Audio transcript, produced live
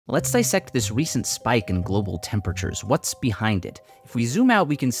Let's dissect this recent spike in global temperatures. What's behind it? If we zoom out,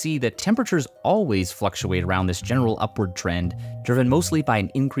 we can see that temperatures always fluctuate around this general upward trend, driven mostly by an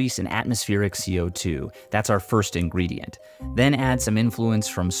increase in atmospheric CO2. That's our first ingredient. Then add some influence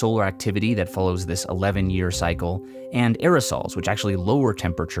from solar activity that follows this 11-year cycle, and aerosols, which actually lower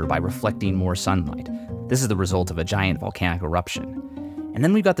temperature by reflecting more sunlight. This is the result of a giant volcanic eruption. And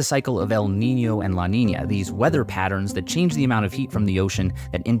then we've got the cycle of El Nino and La Nina, these weather patterns that change the amount of heat from the ocean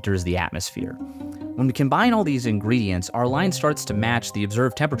that enters the atmosphere. When we combine all these ingredients, our line starts to match the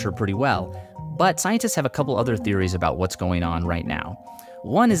observed temperature pretty well, but scientists have a couple other theories about what's going on right now.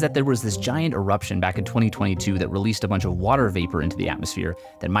 One is that there was this giant eruption back in 2022 that released a bunch of water vapor into the atmosphere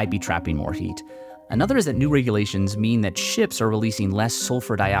that might be trapping more heat. Another is that new regulations mean that ships are releasing less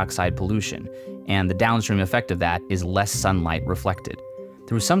sulfur dioxide pollution, and the downstream effect of that is less sunlight reflected.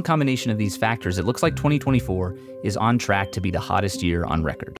 Through some combination of these factors, it looks like 2024 is on track to be the hottest year on record.